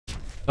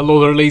Hello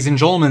there, ladies and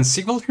gentlemen,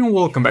 Sigval here and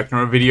welcome back to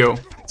our video.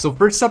 So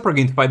first up we're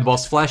going to fight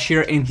boss Flash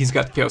here, and he's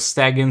got Chaos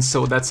Tag in,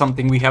 so that's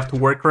something we have to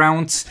work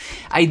around.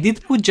 I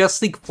did put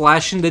Just League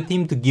Flash in the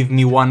team to give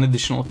me one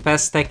additional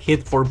fast tag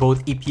hit for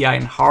both EPI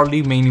and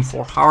Harley, mainly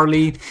for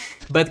Harley.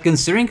 But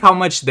considering how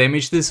much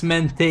damage this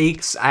man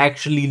takes, I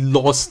actually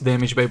lost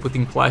damage by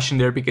putting Flash in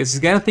there because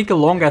it's gonna take a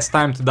long ass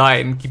time to die,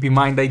 and keep in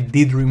mind I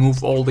did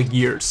remove all the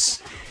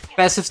gears.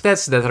 Passive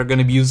stats that are going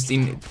to be used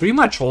in pretty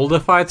much all the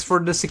fights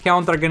for this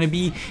account are going to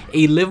be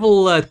a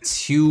level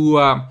 2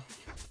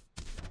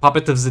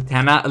 Puppet of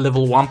Zatanna, a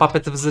level 1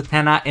 Puppet of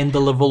Zatanna, and the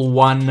level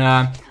 1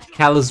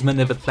 Talisman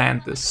of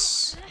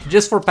Atlantis.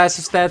 Just for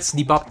passive stats,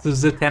 the Puppet of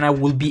Zatanna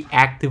will be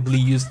actively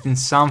used in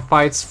some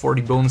fights for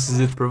the bonuses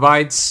it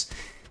provides.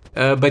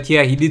 But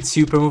yeah, he did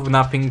super move,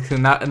 not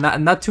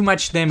too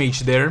much damage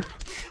there.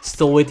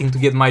 Still waiting to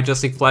get my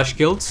Just League Flash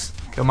killed.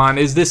 Come on,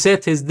 is this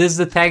it? Is this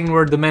the tag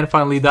where the man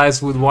finally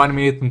dies with 1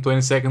 minute and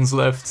 20 seconds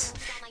left?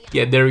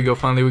 Yeah, there we go,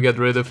 finally we got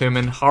rid of him,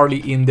 and Harley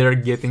in there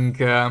getting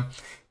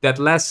that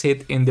last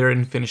hit in there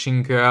and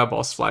finishing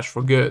boss Flash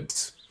for good.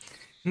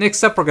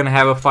 Next up we're gonna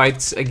have a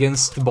fight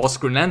against boss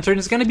Green Lantern.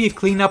 It's gonna be a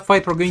cleanup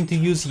fight. We're going to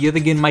use yet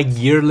again my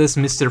gearless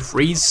Mr.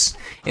 Freeze,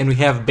 and we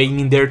have Bane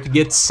in there to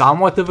get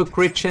somewhat of a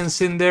crit chance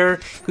in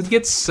there. Could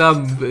get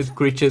some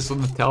crit chance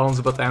on the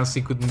talents, but I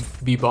honestly couldn't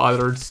be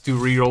bothered to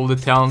reroll the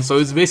talents, so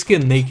it's basically a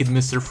naked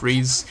Mr.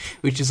 Freeze,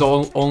 which is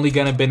only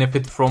gonna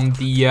benefit from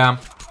the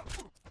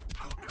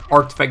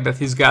artifact that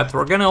he's got.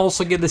 We're gonna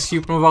also get the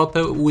super move out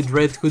with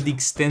Red Hood,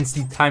 extends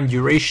the time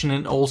duration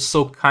and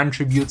also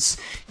contributes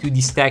to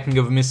the stacking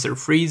of Mr.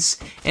 Freeze.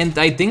 And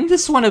I think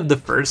this is one of the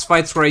first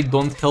fights where I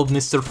don't help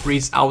Mr.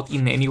 Freeze out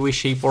in any way,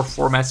 shape or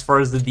form as far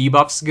as the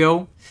debuffs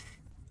go.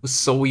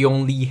 So we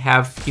only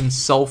have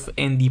himself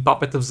and the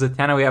Puppet of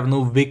Zatanna, we have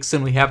no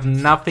Vixen, we have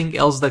nothing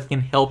else that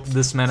can help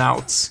this man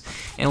out.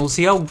 And we'll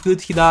see how good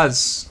he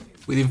does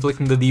with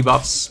inflicting the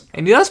debuffs.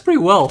 And he does pretty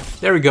well.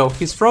 There we go,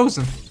 he's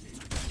frozen.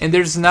 And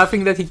there's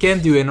nothing that he can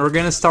do, and we're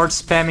gonna start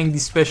spamming the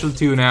special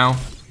 2 now.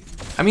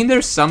 I mean,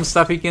 there's some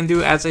stuff he can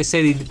do. As I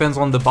said, it depends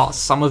on the boss.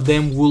 Some of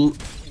them will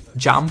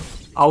jump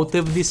out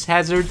of this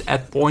hazard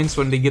at points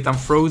when they get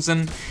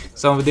unfrozen.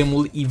 Some of them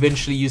will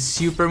eventually use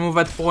super move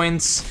at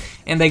points.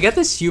 And I got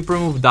a super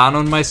move done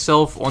on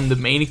myself on the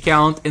main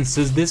account, and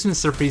since this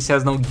Mr. Freeze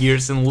has no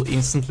gears and will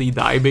instantly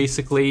die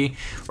basically,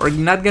 we're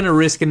not gonna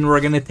risk it, and we're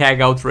gonna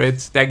tag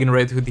in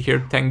Red Hood here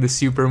to tank the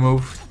super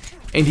move.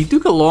 And he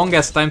took a long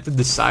ass time to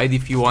decide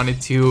if he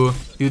wanted to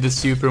do the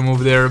super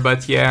move there,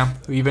 but yeah,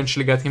 we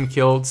eventually got him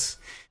killed.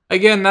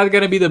 Again, not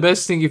gonna be the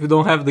best thing if you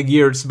don't have the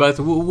gears, but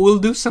we'll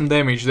do some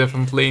damage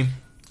definitely.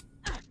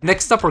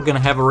 Next up we're gonna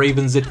have a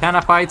Raven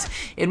Zatanna fight,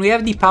 and we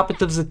have the Puppet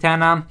of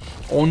Zatanna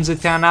on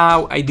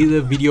Zatanna. I did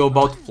a video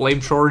about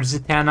Flamethrower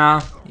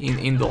Zatanna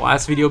in the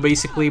last video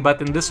basically,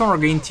 but in this one we're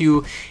going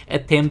to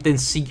attempt and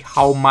see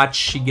how much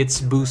she gets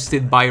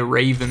boosted by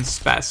Raven's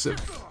passive,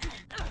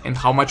 and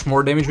how much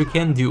more damage we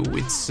can do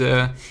with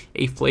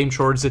a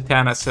Flamethrower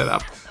Zatanna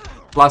setup,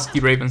 plus the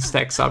Raven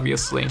stacks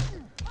obviously.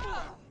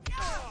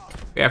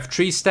 We have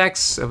 3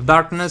 stacks of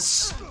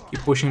darkness,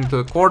 keep pushing to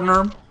the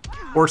corner.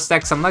 4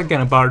 stacks, I'm not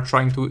gonna bother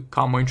trying to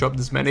combo interrupt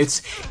this man.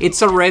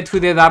 It's a Red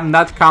Hood and I'm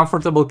not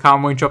comfortable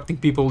combo interrupting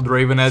people with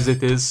Raven as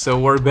it is, so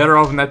we're better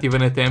off not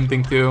even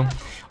attempting to.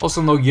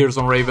 Also no gears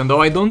on Raven,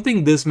 though I don't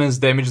think this man's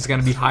damage is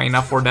gonna be high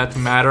enough for that to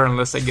matter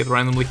unless I get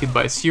randomly hit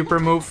by a super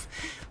move.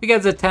 We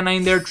got Zatanna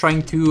in there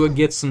trying to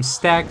get some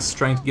stacks,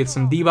 trying to get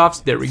some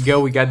debuffs. There we go,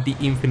 we got the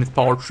infinite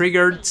power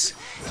triggered.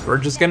 We're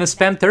just gonna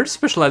spam third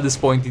special at this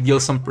point. It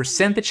deals some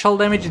percentage hull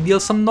damage, it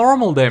deals some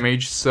normal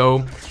damage,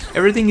 so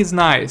everything is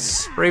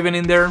nice. Raven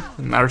in there,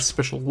 another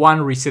special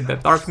 1, reset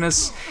that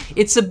darkness.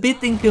 It's a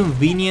bit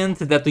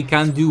inconvenient that we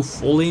can't do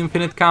fully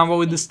infinite combo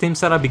with this team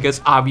setup,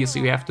 because obviously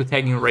we have to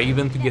tag in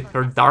Raven to get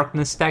her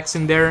darkness stacks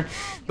in there,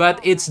 but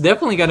it's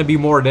definitely gonna be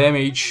more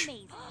damage.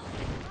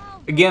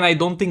 Again, I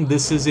don't think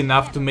this is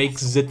enough to make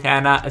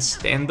Zatanna a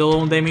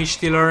standalone damage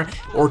dealer,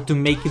 or to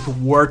make it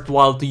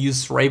worthwhile to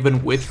use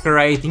Raven with her.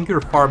 I think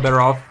you're far better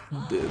off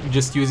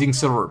just using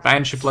Silver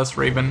Banshee plus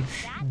Raven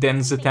than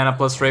Zatanna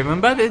plus Raven,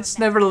 but it's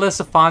nevertheless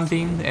a fun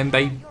thing, and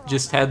I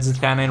just had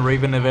Zatanna and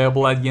Raven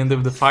available at the end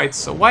of the fight,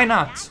 so why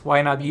not?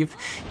 Why not give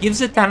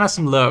Zatanna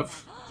some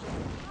love?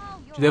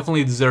 She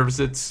definitely deserves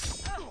it.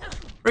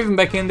 Raven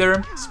back in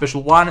there,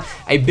 special 1.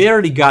 I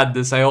barely got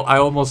this, I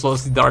almost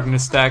lost the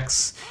darkness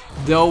stacks.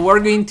 Though we're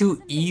going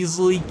to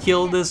easily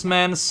kill this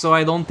man, so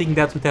I don't think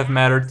that would have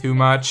mattered too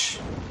much.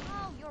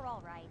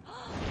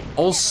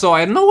 Also,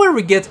 I don't know where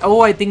we get...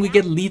 Oh, I think we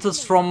get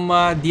lethals from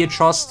the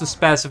Atrocitus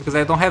passive, because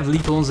I don't have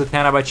lethal on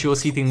Zatanna, but she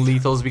was hitting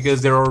lethals,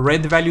 because there are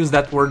red values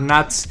that were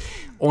not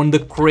on the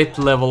crit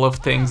level of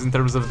things in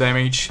terms of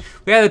damage.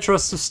 We had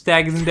Atrocitus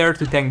tagged in there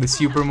to tank the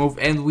super move,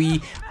 and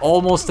we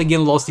almost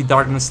again lost the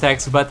darkness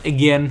stacks, but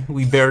again,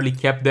 we barely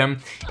kept them.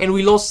 And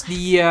we lost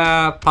the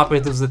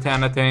Puppet of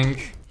Zatanna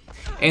tank.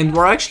 And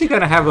we're actually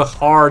gonna have a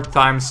hard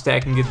time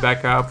stacking it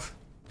back up.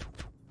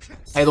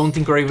 I don't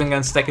think we're even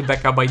gonna stack it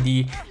back up by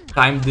the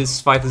time this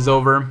fight is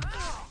over.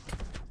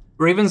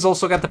 Raven's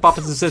also got the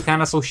Puppet of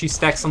Zatanna, so she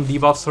stacks some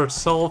debuffs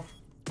herself.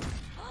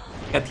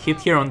 Got hit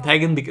here on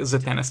Taggin because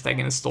Zatanna's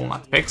Taggin is still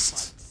not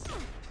fixed.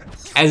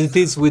 As it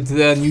is with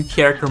the new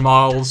character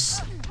models.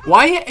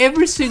 Why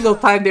every single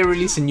time they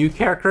release a new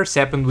character, it's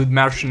happened with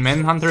Martian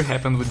Manhunter,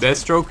 happened with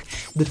Deathstroke,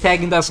 the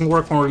tagging doesn't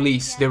work on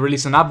release. They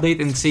release an update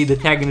and say the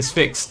tagging is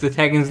fixed, the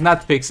tagging is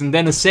not fixed, and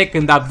then a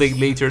second update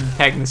later the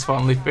tagging is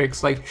finally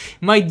fixed. Like,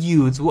 my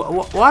dudes,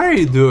 what are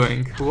you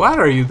doing? What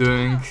are you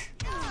doing?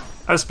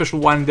 Our special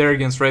one there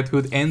against Red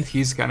Hood, and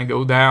he's gonna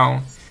go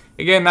down.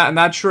 Again,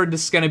 not sure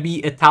this is gonna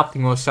be a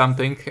tapping or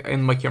something,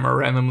 and my camera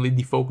randomly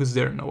defocused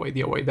there, no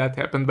idea why that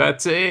happened,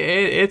 but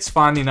it's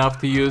fun enough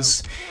to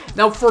use.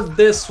 Now for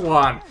this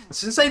one,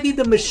 since I did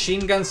the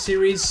machine gun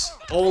series,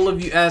 all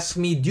of you asked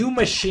me, do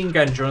machine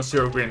gun John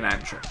Stewart Green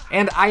Lantern?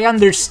 And I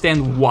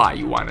understand why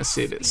you wanna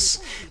see this,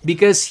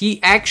 because he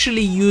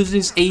actually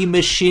uses a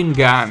machine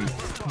gun.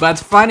 But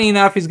funny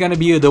enough, he's gonna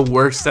be the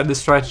worst at the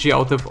strategy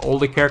out of all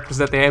the characters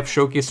that they have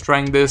showcased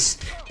trying this.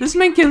 This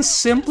man can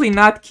simply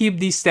not keep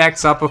these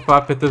stacks up of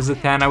Puppet of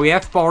Zatanna. We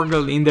have Power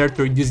Girl in there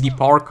to reduce the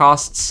power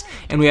costs,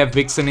 and we have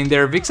Vixen in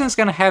there. Vixen's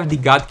gonna have the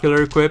God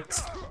Killer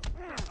equipped,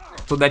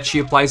 so that she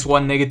applies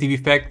 1 negative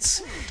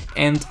effect.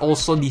 And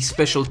also the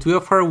special 2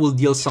 of her will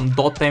deal some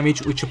dot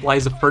damage, which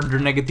applies a further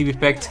negative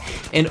effect.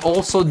 And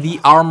also the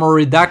armor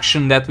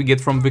reduction that we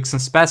get from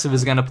Vixen's passive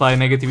is gonna apply a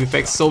negative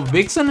effect. So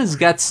Vixen has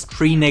got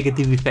 3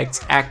 negative effects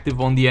active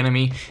on the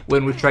enemy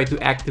when we try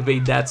to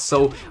activate that.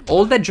 So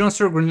all that John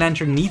Stewart Green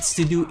Lantern needs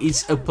to do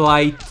is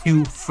apply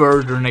 2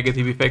 further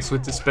negative effects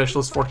with the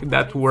specials for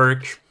that to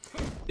work.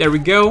 There we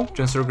go,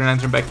 John Stewart Green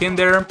Lantern back in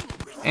there.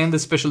 And the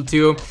special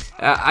 2.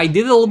 I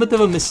did a little bit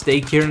of a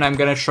mistake here, and I'm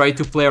gonna try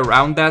to play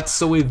around that.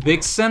 So with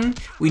Vixen,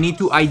 we need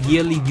to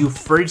ideally do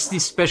first the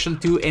special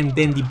 2 and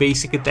then the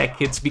basic attack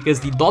hits,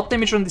 because the dot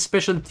damage on the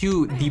special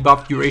 2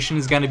 debuff duration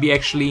is gonna be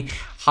actually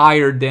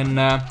higher than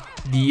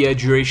the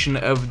duration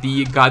of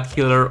the God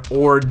Killer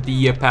or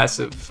the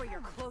passive.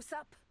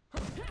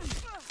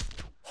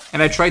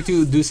 And I try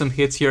to do some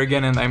hits here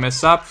again and I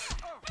mess up.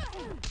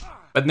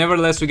 But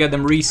nevertheless, we get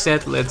them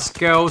reset. Let's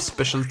go.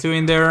 Special 2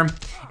 in there.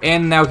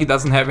 And now he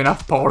doesn't have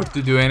enough power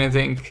to do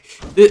anything.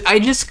 I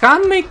just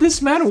can't make this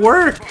man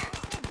work.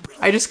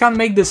 I just can't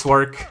make this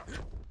work.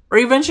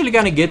 We're eventually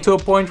gonna get to a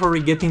point where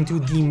we get into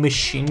the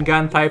machine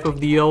gun type of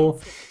deal.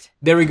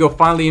 There we go.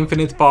 Finally,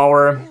 infinite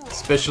power.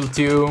 Special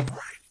 2.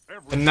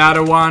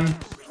 Another one.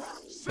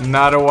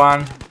 Another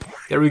one.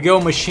 There we go.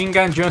 Machine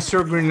gun, John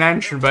Stewart Green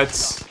Lantern, but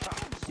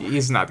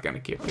he's not gonna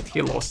keep it.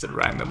 He lost it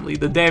randomly.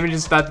 The damage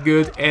is not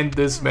good, and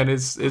this man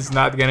is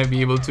not gonna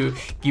be able to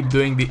keep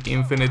doing the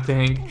infinite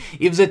thing.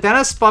 If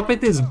Zatanna's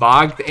Puppet is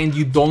bugged and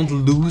you don't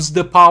lose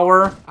the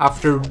power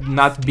after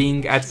not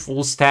being at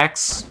full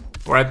stacks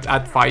or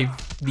at 5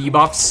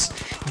 debuffs,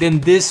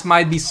 then this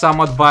might be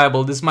somewhat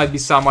viable. This might be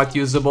somewhat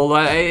usable.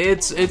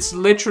 It's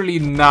literally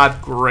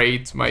not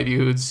great, my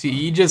dudes.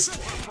 He just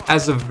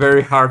has a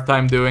very hard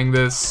time doing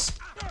this.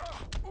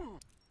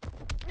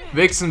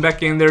 Vixen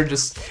back in there,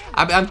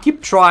 I'm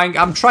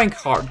trying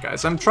hard,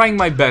 guys. I'm trying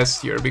my best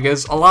here,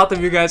 because a lot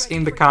of you guys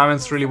in the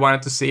comments really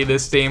wanted to see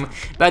this team,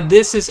 but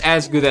this is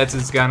as good as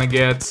it's gonna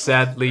get,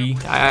 sadly.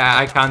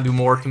 I can't do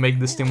more to make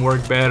this team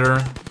work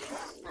better.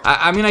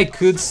 I mean, I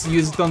could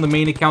use it on the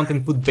main account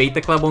and put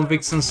Beta Club on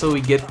Vixen, so we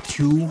get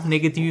 2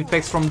 negative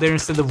effects from there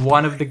instead of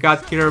 1 of the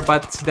God Killer,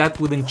 but that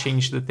wouldn't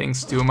change the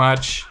things too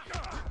much.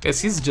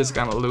 Guess he's just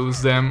gonna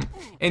lose them.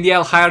 And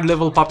yeah, higher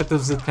level Puppet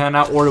of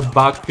Zatanna or a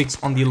bug fix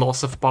on the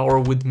loss of power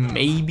would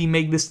maybe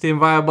make this team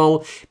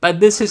viable, but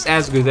this is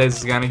as good as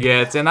it's gonna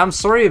get. And I'm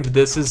sorry if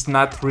this is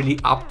not really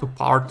up to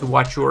par to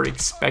what you were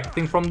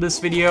expecting from this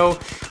video,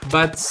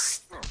 but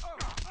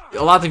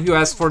a lot of you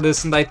asked for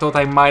this and I thought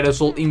I might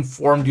as well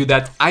inform you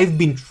that I've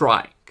been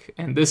trying.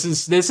 And this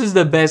is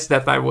the best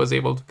that I was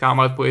able to come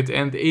up with,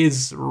 and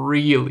is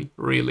really,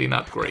 really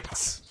not great.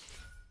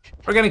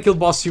 We're gonna kill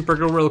boss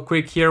Supergirl real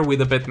quick here with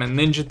the Batman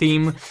Ninja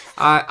team.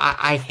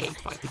 I hate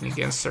fighting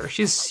against her.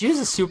 She's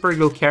a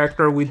Supergirl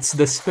character with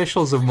the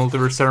specials of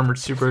Multiverse Armored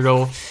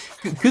Supergirl.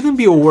 Couldn't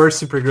be a worse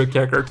Supergirl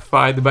character to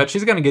fight, but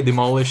she's gonna get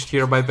demolished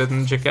here by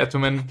Batman Ninja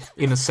Catwoman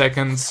in a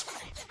second.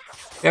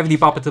 We have the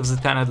Puppet of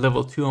Zatanna at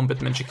level 2 on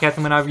Batman Ninja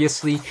Catwoman,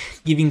 obviously,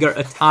 giving her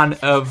a ton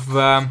of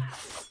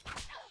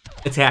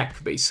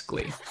attack,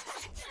 basically.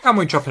 I'm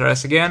going to chop her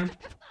ass again.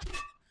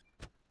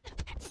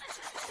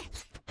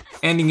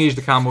 And engage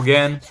the combo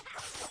again.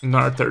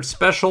 Another third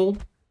special.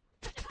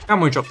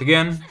 Combo chopped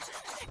again.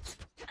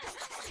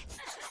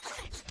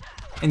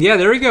 And yeah,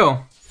 there we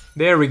go.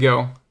 There we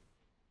go.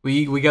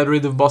 We got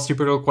rid of boss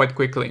Supergirl quite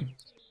quickly.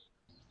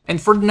 And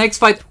for the next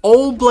fight,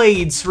 All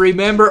Blades.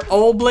 Remember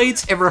All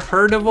Blades? Ever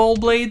heard of All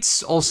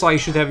Blades? Also, I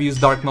should have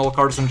used Dark Metal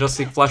cards on Just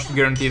League Flash to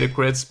guarantee the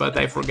crits, but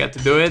I forgot to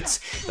do it.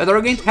 But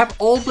we're going to have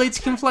All Blades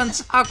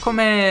Confluence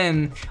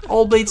Aquaman.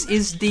 All Blades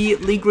is the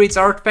League Rates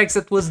artifact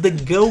that was the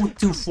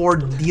go-to for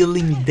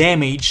dealing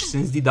damage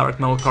since the Dark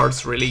Metal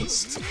cards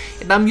released.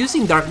 And I'm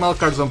using Dark Metal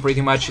cards on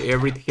pretty much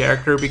every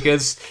character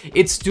because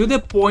it's to the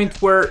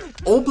point where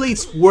All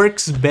Blades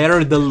works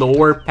better the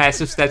lower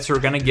passive stats you're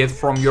gonna get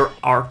from your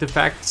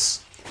artifacts.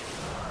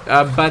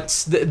 But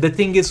the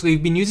thing is,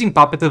 we've been using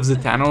Puppet of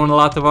Zatanna on a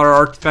lot of our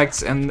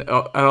artifacts and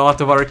a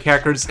lot of our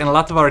characters, and a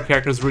lot of our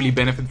characters really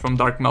benefit from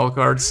Dark Metal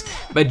cards.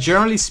 But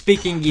generally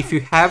speaking, if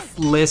you have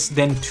less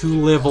than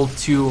 2 level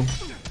 2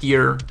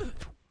 tier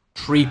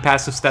 3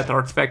 passive stat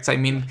artifacts, I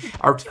mean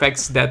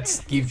artifacts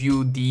that give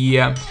you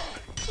the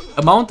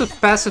amount of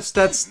passive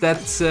stats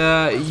that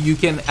you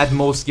can at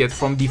most get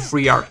from the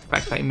free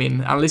artifact. I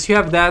mean, unless you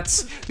have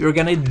that, you're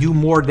gonna do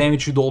more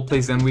damage with All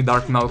Plays than with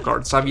Dark Metal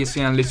cards.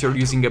 Obviously, unless you're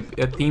using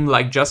a team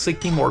like Just League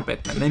team or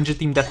Batman Ninja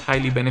team that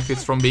highly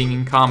benefits from being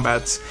in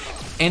combat.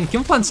 And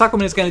Confluence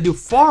Aquaman is gonna do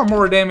far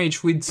more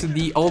damage with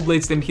the All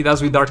Blades than he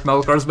does with Dark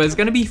Metal cards, but it's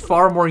gonna be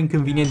far more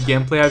inconvenient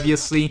gameplay,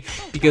 obviously,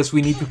 because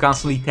we need to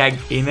constantly tag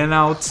in and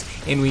out,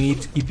 and we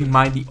need to keep in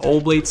mind the All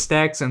Blade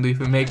stacks, and if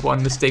we make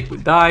one mistake, we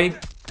die.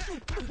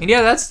 And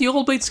yeah, that's the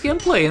All Blades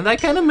gameplay, and I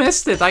kind of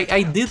missed it.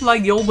 I did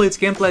like the All Blades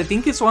gameplay. I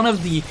think it's one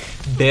of the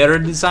better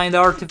designed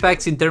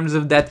artifacts in terms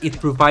of that it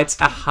provides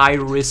a high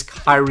risk,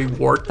 high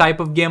reward type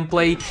of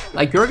gameplay.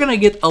 Like, you're gonna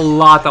get a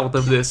lot out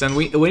of this, and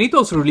when it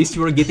was released,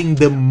 you were getting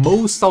the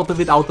most out of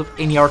it out of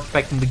any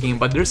artifact in the game,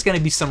 but there's gonna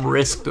be some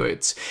risk to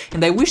it.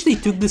 And I wish they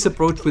took this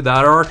approach with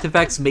other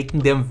artifacts,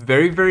 making them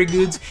very, very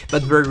good,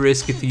 but very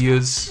risky to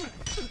use.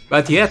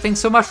 But yeah, thanks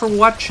so much for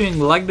watching.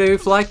 Like the video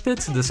if you liked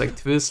it, dislike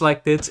if you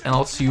disliked it, and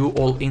I'll see you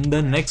all in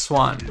the next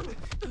one.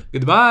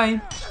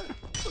 Goodbye!